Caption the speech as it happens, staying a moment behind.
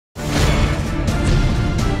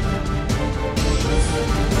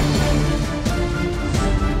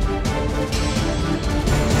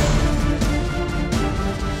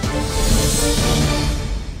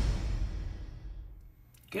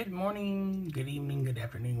Good morning, good evening, good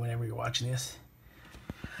afternoon, whenever you're watching this.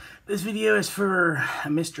 This video is for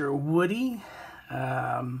Mr. Woody.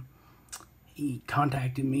 He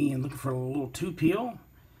contacted me and looking for a little two-peel.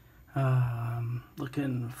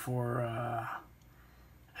 Looking for,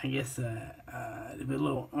 I guess, a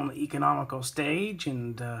little on the economical stage,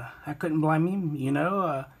 and I couldn't blame him, you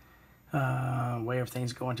know. Way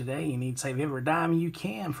everything's going today, you need to save every dime you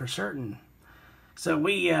can for certain. So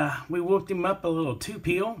we whooped him up a little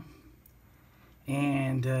two-peel,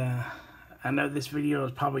 and I know this video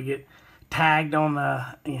will probably get tagged on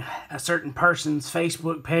a certain person's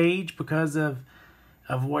Facebook page because of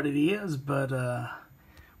what it is, but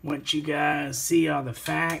once you guys see all the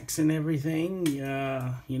facts and everything,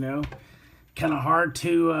 you know, kind of hard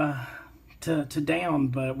to down,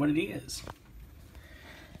 but what it is.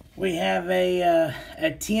 We have a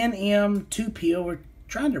 10M two-peel. We're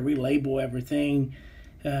trying to relabel everything.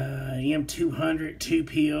 M200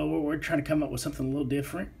 two-peel. We're trying to come up with something a little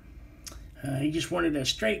different. He just wanted a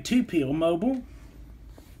straight two-peel mobile.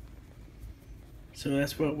 So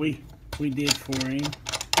that's what we did for him.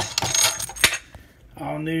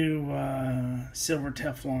 All new silver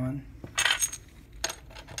Teflon.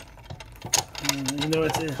 Even though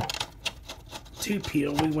it's a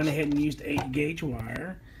two-peel, we went ahead and used 8-gauge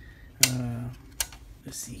wire.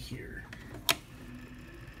 Let's see here.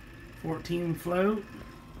 14 float.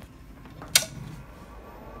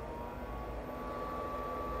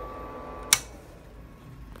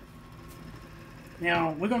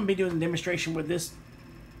 Now, we're going to be doing a demonstration with this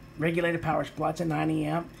regulated power supply. It's a 90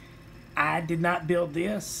 amp. I did not build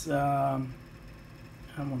this. I'm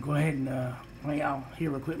going to go ahead and lay out here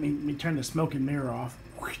real quick. Let me turn the smoke and mirror off.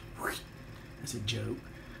 That's a joke.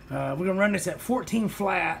 We're going to run this at 14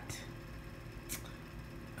 flat.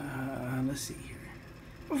 Let's see here.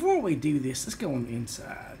 Before we do this, let's go on the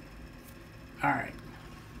inside. Alright.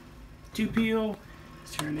 Two-peel.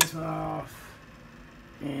 Let's turn this off.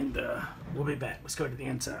 And we'll be back. Let's go to the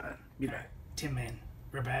inside. Be back. 10 man.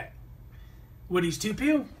 We're back. Woodie's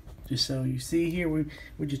two-peel. Just so you see here, we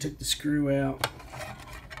just took the screw out.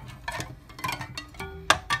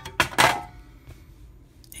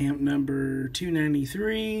 Amp number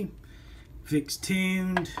 293. Fixed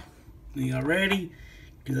tuned. Y'all ready?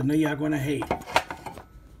 Because I know y'all going to hate.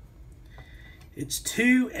 It's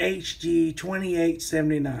two HG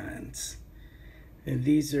 2879s. And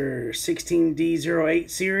these are 16D08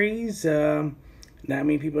 series. Not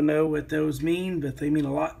many people know what those mean, but they mean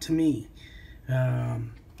a lot to me. I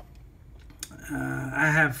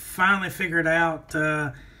have finally figured out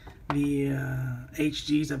the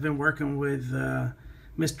HGs. I've been working with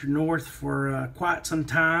Mr. North for quite some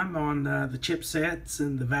time on the chipsets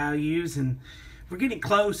and the values, and we're getting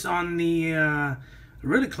close on the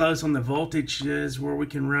really close on the voltages where we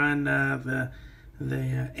can run the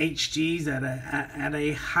HGs at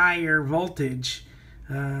a higher voltage.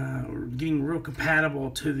 We're getting real compatible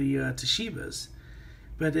to the Toshibas.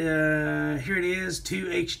 But here it is, two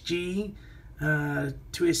HG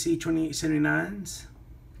 2SC 2879s,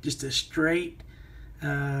 just a straight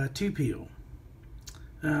two-peel.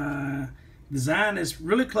 Design is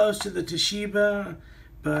really close to the Toshiba,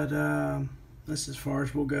 but that's as far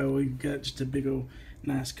as we'll go. We've got just a big old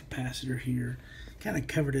nice capacitor here. Kind of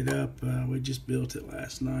covered it up. We just built it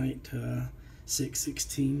last night.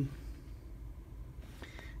 616.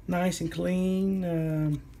 Nice and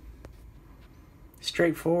clean.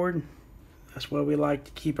 Straightforward. That's why we like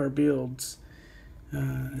to keep our builds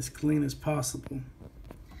as clean as possible.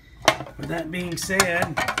 With that being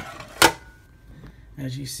said,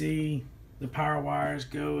 as you see, the power wires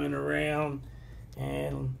going around,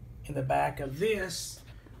 and in the back of this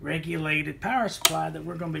regulated power supply that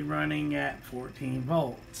we're going to be running at 14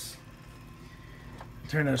 volts.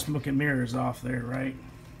 Turn those smoking mirrors off there, right?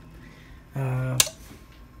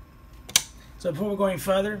 So before we go any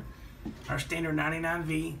further, our standard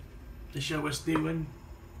 99V to show what's doing.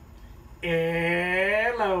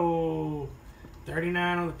 Hello.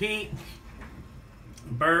 39 on the peak.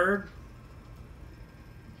 Bird.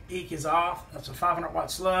 Peak is off. That's a 500 watt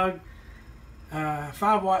slug.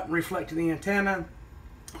 5 watt reflect to the antenna.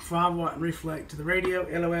 5 watt reflect to the radio.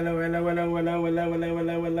 Hello, hello, hello, hello, hello, hello, hello,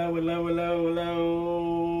 hello, hello, hello, hello,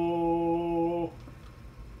 hello.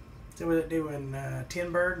 So what it doing?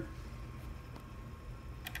 10 bird?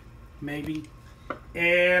 Maybe.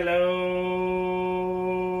 Hello.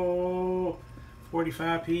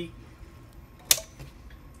 45 peak.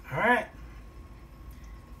 Alright.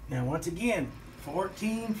 Now once again,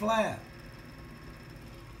 14 flat.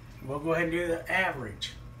 We'll go ahead and do the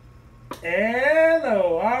average.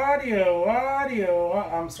 Hello, audio.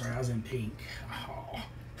 I'm sorry, I was in pink. Oh.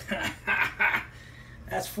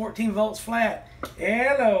 That's 14 volts flat.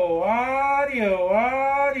 Hello, audio,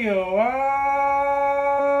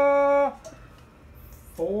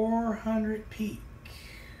 400 peak.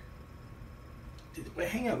 Wait,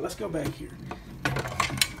 hang on, let's go back here.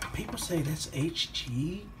 People say that's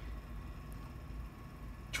HG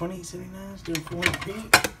 2879 is doing 400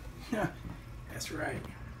 peak. That's right.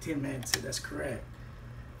 10 man said that's correct.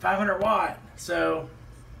 500 watt. So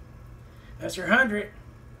that's your 100.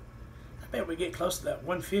 I bet we get close to that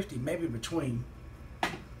 150, maybe between.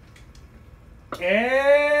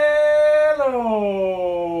 Hello.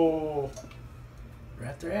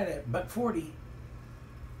 Right there at it, $1.40.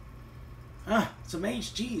 Some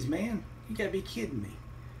HGs, man. You gotta be kidding me.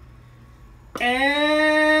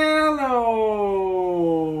 Hello.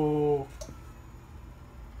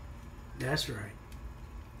 That's right.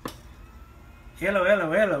 Hello,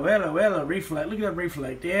 reflect. Look at that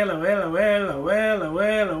reflect. Hello,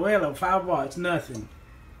 5 watts, nothing.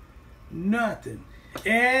 Nothing.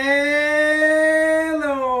 Hello.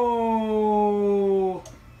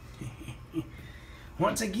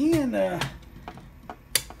 Once again,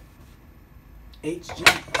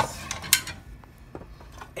 HGs.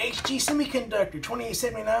 HG Semiconductor,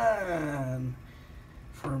 2879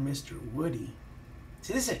 for Mr. Woody.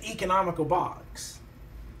 See, this is an economical box.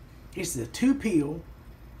 This is a 2-peel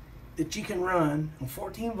that you can run on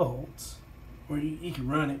 14 volts, where you can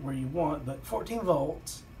run it where you want, but 14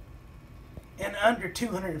 volts and under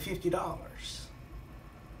 $250.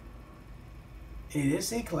 It is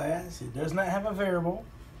C-class. It does not have a variable,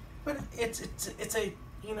 but it's a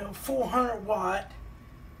 400 watt,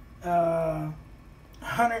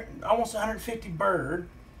 almost 150 bird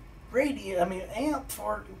radio. I mean amp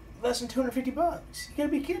for less than $250. You gotta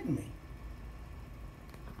be kidding me.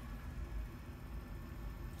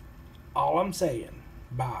 All I'm saying,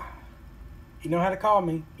 bye. You know how to call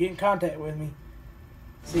me. Get in contact with me.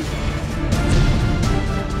 See you.